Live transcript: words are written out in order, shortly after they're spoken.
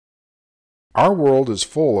Our world is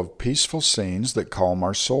full of peaceful scenes that calm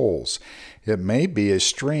our souls. It may be a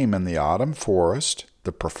stream in the autumn forest,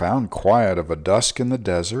 the profound quiet of a dusk in the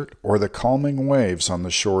desert, or the calming waves on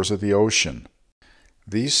the shores of the ocean.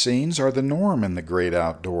 These scenes are the norm in the great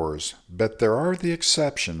outdoors, but there are the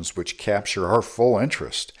exceptions which capture our full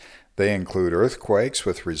interest. They include earthquakes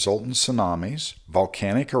with resultant tsunamis,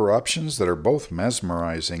 volcanic eruptions that are both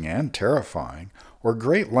mesmerizing and terrifying, or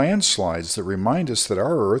great landslides that remind us that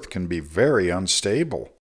our Earth can be very unstable.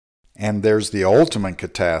 And there's the ultimate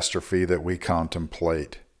catastrophe that we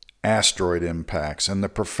contemplate: asteroid impacts and the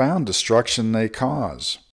profound destruction they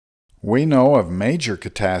cause. We know of major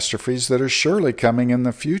catastrophes that are surely coming in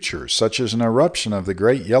the future, such as an eruption of the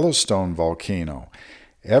Great Yellowstone volcano.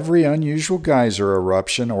 Every unusual geyser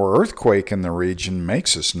eruption or earthquake in the region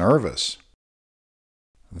makes us nervous.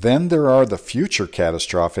 Then there are the future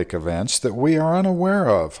catastrophic events that we are unaware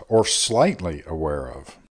of or slightly aware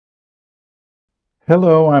of.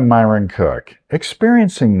 Hello, I'm Myron Cook.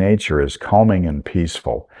 Experiencing nature is calming and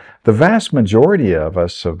peaceful. The vast majority of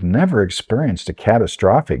us have never experienced a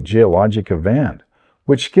catastrophic geologic event,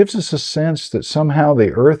 which gives us a sense that somehow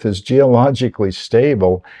the Earth is geologically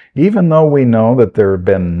stable, even though we know that there have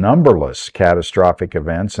been numberless catastrophic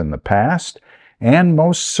events in the past, and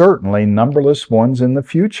most certainly numberless ones in the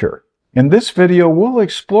future. In this video, we'll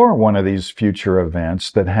explore one of these future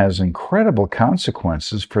events that has incredible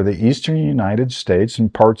consequences for the eastern United States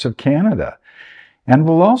and parts of Canada. And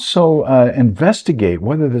we'll also investigate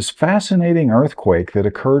whether this fascinating earthquake that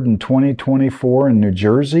occurred in 2024 in New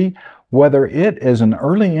Jersey, whether it is an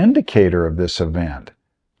early indicator of this event.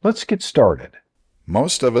 Let's get started.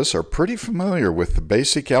 Most of us are pretty familiar with the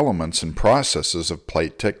basic elements and processes of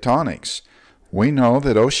plate tectonics. We know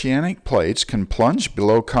that oceanic plates can plunge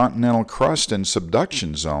below continental crust in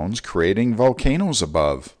subduction zones, creating volcanoes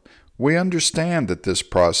above. We understand that this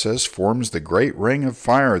process forms the great ring of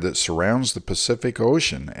fire that surrounds the Pacific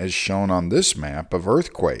Ocean, as shown on this map of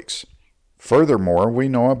earthquakes. Furthermore, we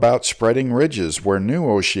know about spreading ridges where new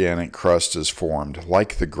oceanic crust is formed,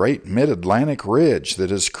 like the Great Mid-Atlantic Ridge that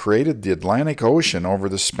has created the Atlantic Ocean over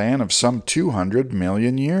the span of some 200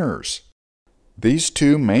 million years. These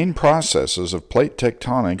two main processes of plate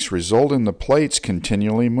tectonics result in the plates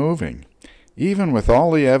continually moving. Even with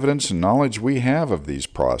all the evidence and knowledge we have of these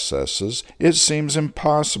processes, it seems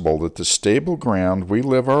impossible that the stable ground we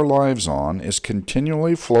live our lives on is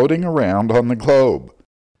continually floating around on the globe.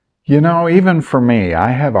 You know, even for me,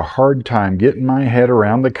 I have a hard time getting my head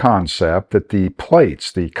around the concept that the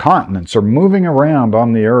plates, the continents, are moving around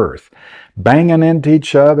on the Earth, banging into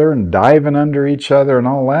each other and diving under each other and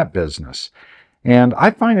all that business. And I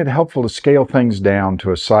find it helpful to scale things down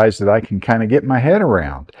to a size that I can kind of get my head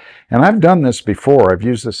around. And I've done this before. I've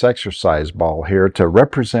used this exercise ball here to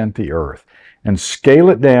represent the Earth and scale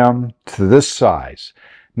it down to this size.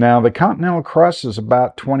 Now, the continental crust is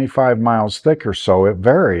about 25 miles thick or so. It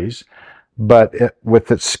varies, but with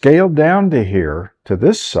it scaled down to here, to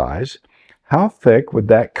this size, how thick would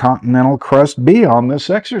that continental crust be on this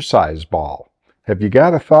exercise ball? Have you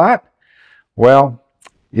got a thought? Well,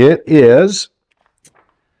 it is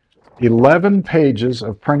 11 pages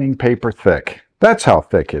of printing paper thick. That's how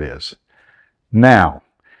thick it is. Now,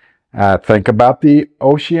 think about the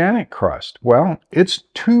oceanic crust. Well, it's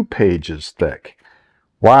 2 pages thick.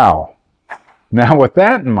 Wow. Now, with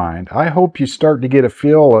that in mind, I hope you start to get a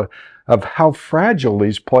feel of how fragile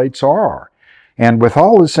these plates are. And with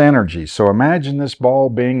all this energy, so imagine this ball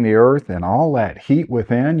being the Earth and all that heat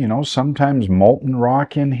within, you know, sometimes molten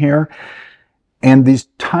rock in here, and these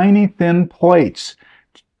tiny thin plates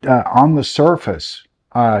on the surface.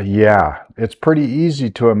 Yeah, it's pretty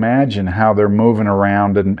easy to imagine how they're moving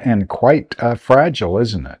around and quite fragile,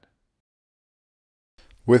 isn't it?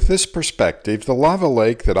 With this perspective, the lava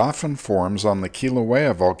lake that often forms on the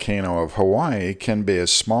Kilauea volcano of Hawaii can be a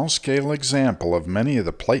small-scale example of many of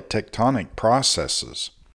the plate tectonic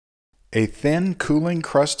processes. A thin, cooling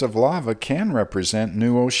crust of lava can represent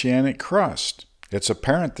new oceanic crust. It's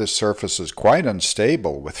apparent this surface is quite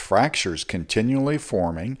unstable, with fractures continually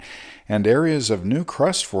forming, and areas of new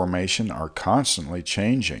crust formation are constantly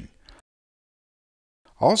changing.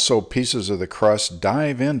 Also, pieces of the crust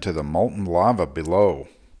dive into the molten lava below.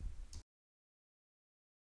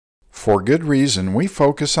 For good reason, we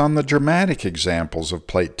focus on the dramatic examples of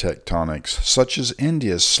plate tectonics, such as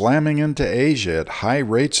India slamming into Asia at high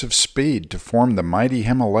rates of speed to form the mighty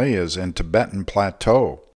Himalayas and Tibetan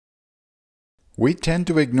Plateau. We tend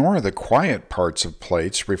to ignore the quiet parts of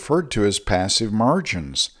plates referred to as passive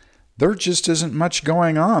margins. There just isn't much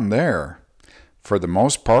going on there. For the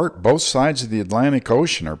most part, both sides of the Atlantic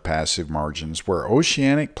Ocean are passive margins, where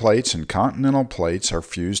oceanic plates and continental plates are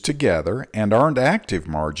fused together and aren't active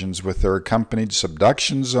margins with their accompanied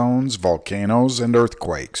subduction zones, volcanoes, and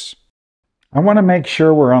earthquakes. I want to make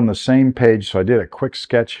sure we're on the same page, so I did a quick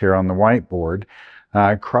sketch here on the whiteboard.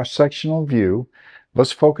 Cross-sectional view.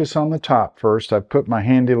 Let's focus on the top first. I've put my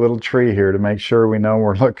handy little tree here to make sure we know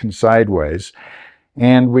we're looking sideways.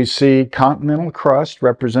 And we see continental crust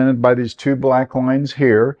represented by these two black lines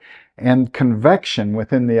here, and convection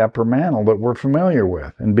within the upper mantle that we're familiar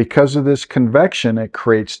with. And because of this convection, it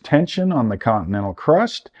creates tension on the continental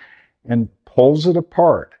crust and pulls it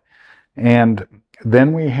apart. And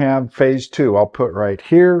then we have phase two. I'll put right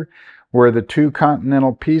here where the two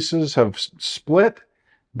continental pieces have split.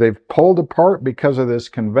 They've pulled apart because of this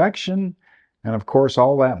convection. And of course,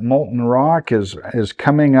 all that molten rock is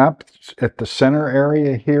coming up at the center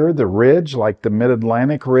area here, the ridge, like the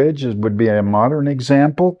Mid-Atlantic Ridge would be a modern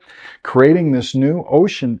example, creating this new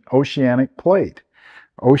oceanic plate,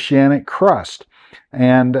 oceanic crust,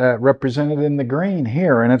 and represented in the green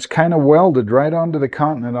here. And it's kind of welded right onto the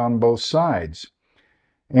continent on both sides.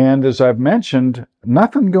 And as I've mentioned,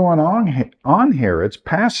 nothing going on here. It's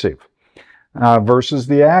passive versus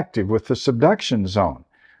the active with the subduction zone.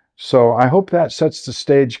 So I hope that sets the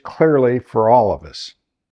stage clearly for all of us.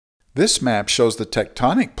 This map shows the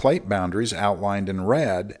tectonic plate boundaries outlined in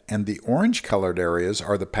red, and the orange-colored areas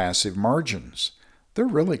are the passive margins. They're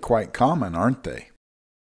really quite common, aren't they?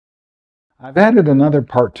 I've added another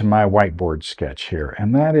part to my whiteboard sketch here,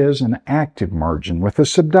 and that is an active margin with a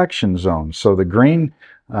subduction zone. So the green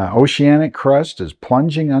oceanic crust is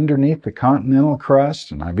plunging underneath the continental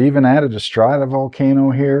crust, and I've even added a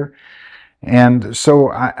stratovolcano here. And so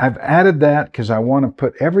I've added that because I want to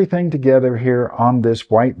put everything together here on this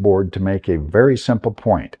whiteboard to make a very simple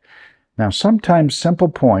point. Now, sometimes simple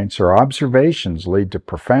points or observations lead to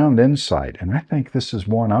profound insight, and I think this is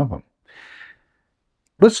one of them.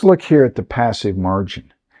 Let's look here at the passive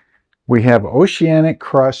margin. We have oceanic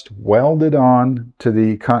crust welded on to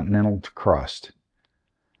the continental crust.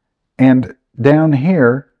 And down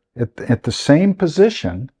here, at the same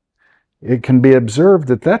position, it can be observed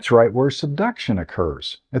that that's right where subduction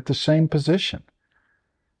occurs, at the same position.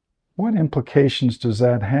 What implications does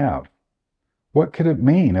that have? What could it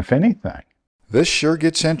mean, if anything? This sure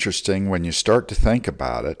gets interesting when you start to think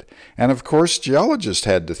about it, and of course geologists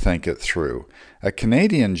had to think it through. A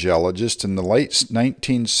Canadian geologist in the late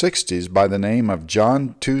 1960s by the name of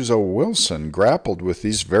John Tuzo Wilson grappled with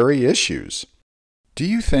these very issues. Do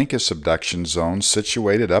you think a subduction zone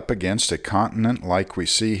situated up against a continent like we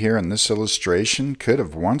see here in this illustration could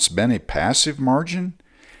have once been a passive margin?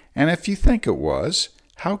 And if you think it was,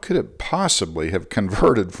 how could it possibly have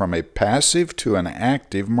converted from a passive to an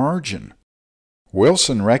active margin?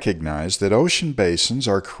 Wilson recognized that ocean basins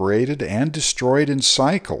are created and destroyed in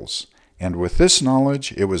cycles, and with this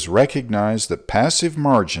knowledge it was recognized that passive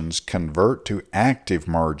margins convert to active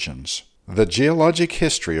margins. The geologic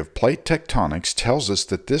history of plate tectonics tells us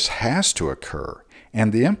that this has to occur,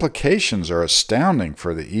 and the implications are astounding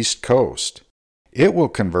for the East Coast. It will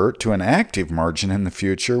convert to an active margin in the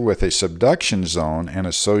future with a subduction zone and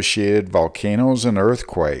associated volcanoes and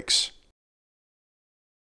earthquakes.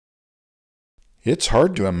 It's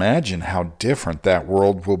hard to imagine how different that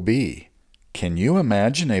world will be. Can you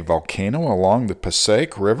imagine a volcano along the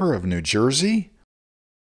Passaic River of New Jersey?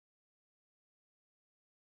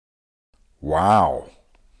 Wow!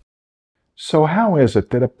 So how is it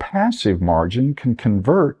that a passive margin can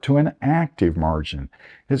convert to an active margin?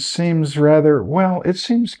 It seems it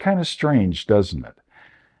seems kind of strange, doesn't it?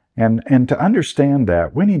 And to understand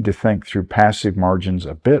that, we need to think through passive margins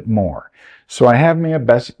a bit more. So I have me a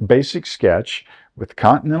basic sketch with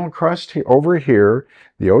continental crust over here,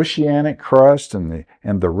 the oceanic crust, and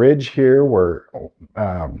the ridge here where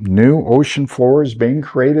new ocean floor is being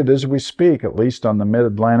created as we speak, at least on the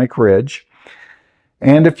Mid-Atlantic Ridge.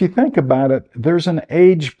 And if you think about it, there's an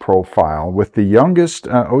age profile with the youngest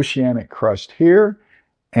oceanic crust here,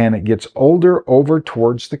 and it gets older over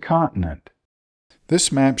towards the continent.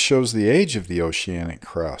 This map shows the age of the oceanic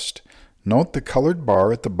crust. Note the colored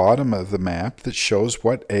bar at the bottom of the map that shows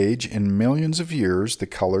what age in millions of years the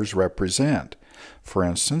colors represent. For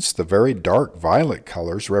instance, the very dark violet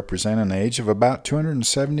colors represent an age of about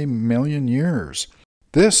 270 million years.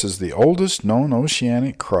 This is the oldest known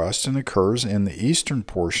oceanic crust and occurs in the eastern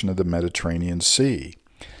portion of the Mediterranean Sea.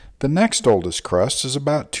 The next oldest crust is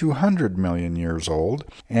about 200 million years old,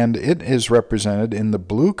 and it is represented in the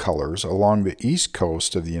blue colors along the east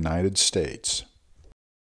coast of the United States.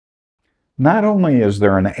 Not only is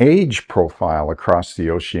there an age profile across the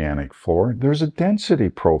oceanic floor, there's a density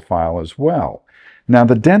profile as well. Now,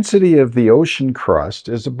 the density of the ocean crust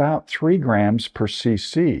is about 3 grams per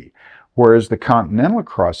cc, whereas the continental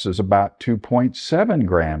crust is about 2.7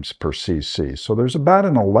 grams per cc. So there's about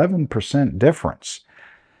an 11% difference.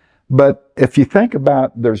 But if you think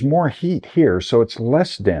about, there's more heat here, so it's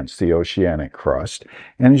less dense, the oceanic crust.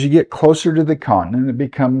 And as you get closer to the continent, it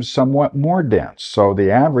becomes somewhat more dense. So the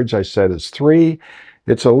average, I said, is 3.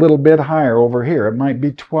 It's a little bit higher over here. It might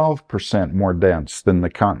be 12% more dense than the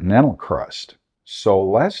continental crust. So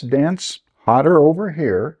less dense, hotter over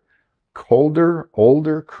here, colder,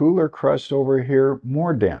 older, cooler crust over here,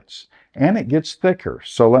 more dense. And it gets thicker.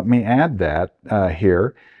 So let me add that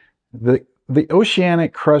here. The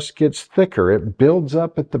oceanic crust gets thicker. It builds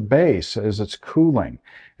up at the base as it's cooling,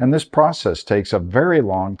 and this process takes a very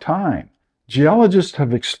long time. Geologists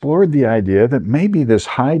have explored the idea that maybe this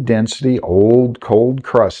high-density, old, cold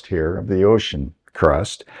crust here of the ocean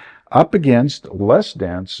crust up against less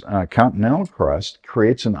dense continental crust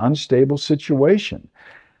creates an unstable situation,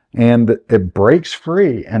 and it breaks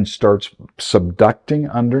free and starts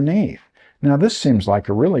subducting underneath. Now, this seems like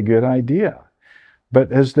a really good idea.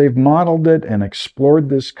 But as they've modeled it and explored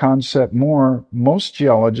this concept more, most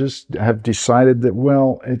geologists have decided that,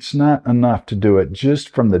 well, it's not enough to do it just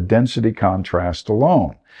from the density contrast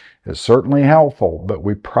alone. It's certainly helpful, but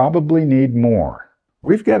we probably need more.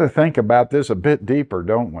 We've got to think about this a bit deeper,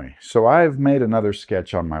 don't we? So I've made another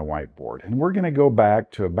sketch on my whiteboard, and we're going to go back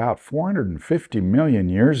to about 450 million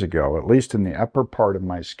years ago, at least in the upper part of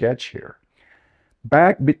my sketch here.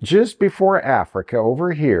 Back just before Africa,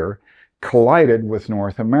 over here, collided with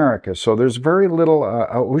North America. So there's very little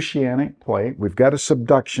oceanic plate. We've got a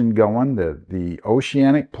subduction going. The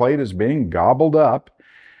oceanic plate is being gobbled up,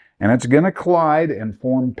 and it's going to collide and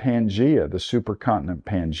form Pangaea, the supercontinent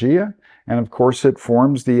Pangaea. And of course, it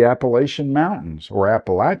forms the Appalachian Mountains, or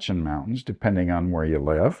Appalachian Mountains, depending on where you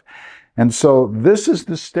live. And so this is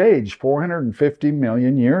the stage 450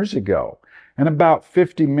 million years ago. And about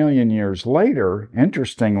 50 million years later,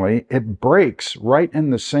 interestingly, it breaks right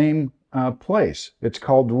in the same place. It's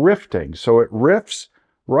called rifting. So it rifts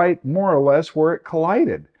right more or less where it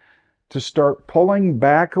collided to start pulling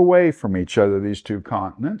back away from each other, these two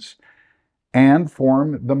continents, and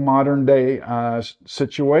form the modern day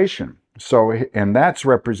situation. So, and that's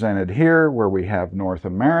represented here where we have North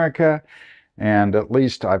America, and at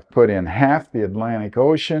least I've put in half the Atlantic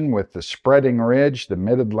Ocean with the spreading ridge, the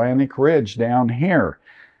mid-Atlantic ridge down here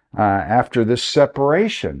after this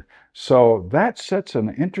separation. So that sets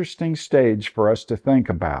an interesting stage for us to think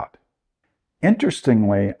about.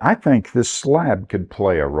 Interestingly, I think this slab could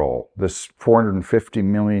play a role, this 450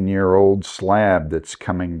 million year old slab that's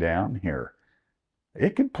coming down here.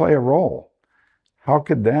 It could play a role. How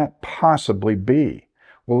could that possibly be?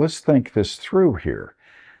 Well, let's think this through here.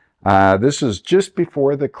 This is just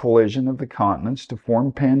before the collision of the continents to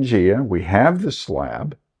form Pangaea. We have the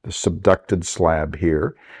slab, the subducted slab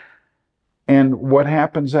here. And what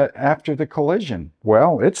happens after the collision?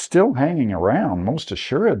 Well, it's still hanging around, most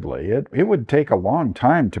assuredly. It would take a long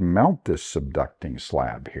time to melt this subducting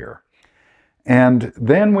slab here. And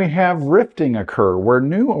then we have rifting occur, where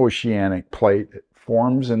new oceanic plate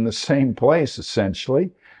forms in the same place,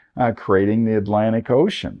 essentially, creating the Atlantic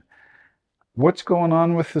Ocean. What's going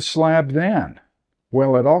on with the slab then?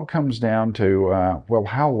 Well, it all comes down to, well,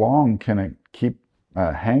 how long can it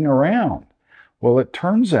hang around? Well, it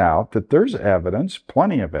turns out that there's evidence,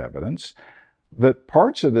 plenty of evidence, that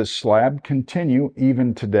parts of this slab continue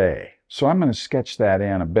even today. So I'm going to sketch that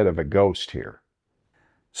in a bit of a ghost here.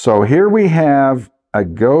 So here we have a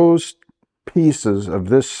ghost pieces of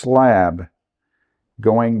this slab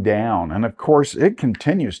going down. And of course, it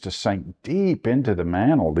continues to sink deep into the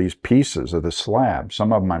mantle, these pieces of the slab.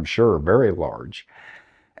 Some of them, I'm sure, are very large.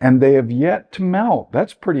 And they have yet to melt.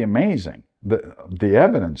 That's pretty amazing. The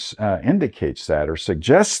evidence indicates that or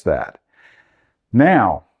suggests that.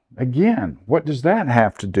 Now, again, what does that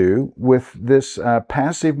have to do with this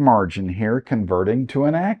passive margin here converting to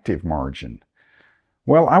an active margin?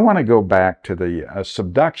 Well, I want to go back to the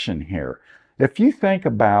subduction here. If you think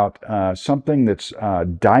about something that's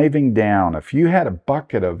diving down, if you had a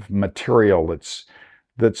bucket of material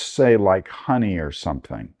that's say like honey or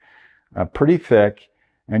something, pretty thick,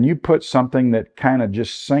 and you put something that kind of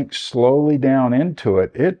just sinks slowly down into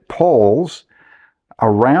it, it pulls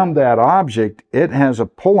around that object. It has a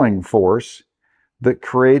pulling force that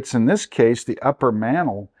creates, in this case, the upper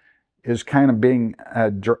mantle is kind of being,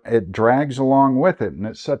 it drags along with it, and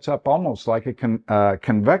it sets up almost like a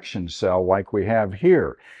convection cell like we have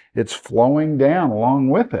here. It's flowing down along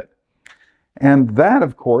with it. And that,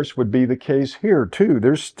 of course, would be the case here, too.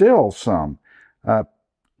 There's still some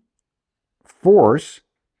force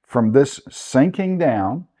from this sinking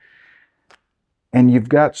down, and you've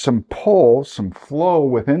got some pull, some flow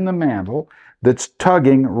within the mantle that's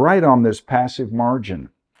tugging right on this passive margin.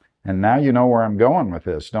 And now you know where I'm going with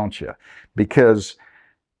this, don't you? Because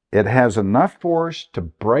it has enough force to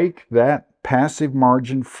break that passive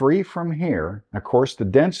margin free from here. Of course, the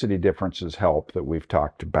density differences help that we've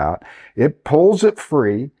talked about. It pulls it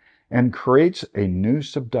free and creates a new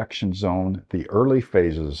subduction zone, the early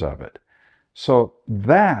phases of it. So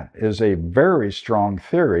that is a very strong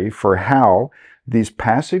theory for how these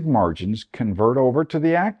passive margins convert over to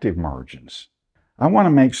the active margins. I want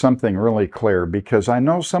to make something really clear because I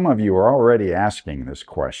know some of you are already asking this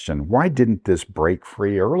question. Why didn't this break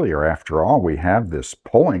free earlier? After all, we have this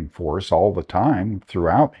pulling force all the time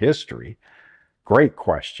throughout history. Great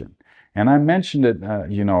question. And I mentioned it,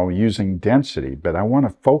 using density, but I want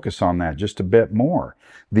to focus on that just a bit more.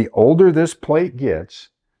 The older this plate gets,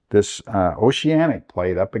 this oceanic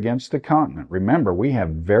plate up against the continent. Remember, we have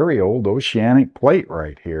very old oceanic plate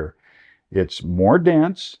right here. It's more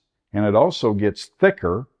dense, and it also gets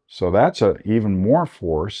thicker, so that's even more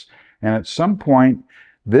force. And at some point,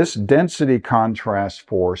 this density contrast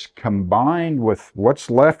force combined with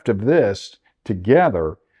what's left of this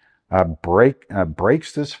together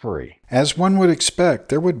breaks this free. As one would expect,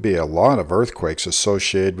 there would be a lot of earthquakes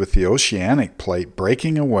associated with the oceanic plate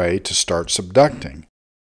breaking away to start subducting.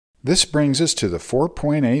 This brings us to the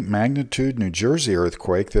 4.8 magnitude New Jersey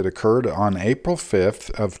earthquake that occurred on April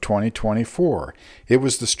 5th of 2024. It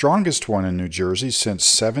was the strongest one in New Jersey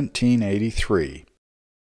since 1783.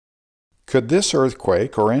 Could this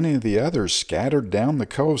earthquake, or any of the others scattered down the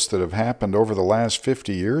coast that have happened over the last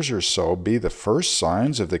 50 years or so, be the first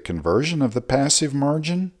signs of the conversion of the passive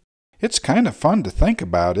margin? It's kind of fun to think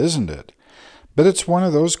about, isn't it? But it's one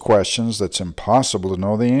of those questions that's impossible to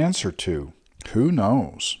know the answer to. Who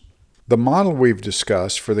knows? The model we've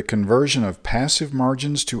discussed for the conversion of passive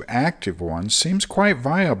margins to active ones seems quite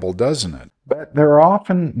viable, doesn't it? But there are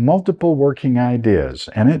often multiple working ideas,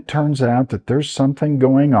 and it turns out that there's something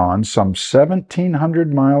going on some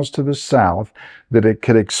 1,700 miles to the south that it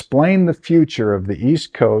could explain the future of the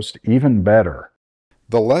East Coast even better.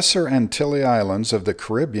 The Lesser Antilles Islands of the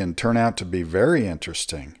Caribbean turn out to be very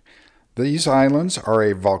interesting. These islands are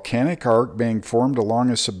a volcanic arc being formed along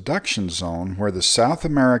a subduction zone where the South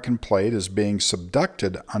American plate is being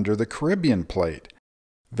subducted under the Caribbean plate.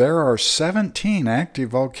 There are 17 active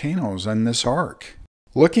volcanoes in this arc.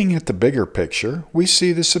 Looking at the bigger picture, we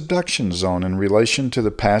see the subduction zone in relation to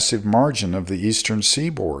the passive margin of the eastern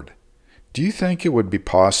seaboard. Do you think it would be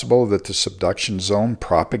possible that the subduction zone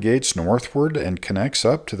propagates northward and connects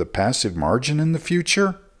up to the passive margin in the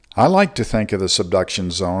future? I like to think of the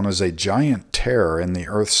subduction zone as a giant tear in the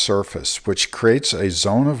Earth's surface, which creates a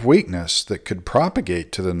zone of weakness that could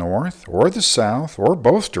propagate to the north or the south, or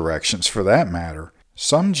both directions for that matter.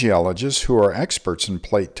 Some geologists who are experts in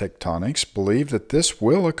plate tectonics believe that this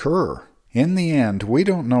will occur. In the end, we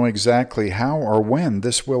don't know exactly how or when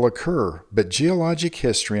this will occur, but geologic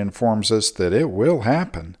history informs us that it will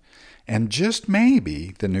happen. And just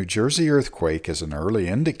maybe the New Jersey earthquake is an early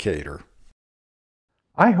indicator.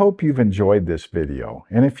 I hope you've enjoyed this video,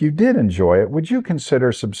 and if you did enjoy it, would you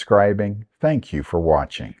consider subscribing? Thank you for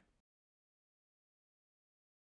watching.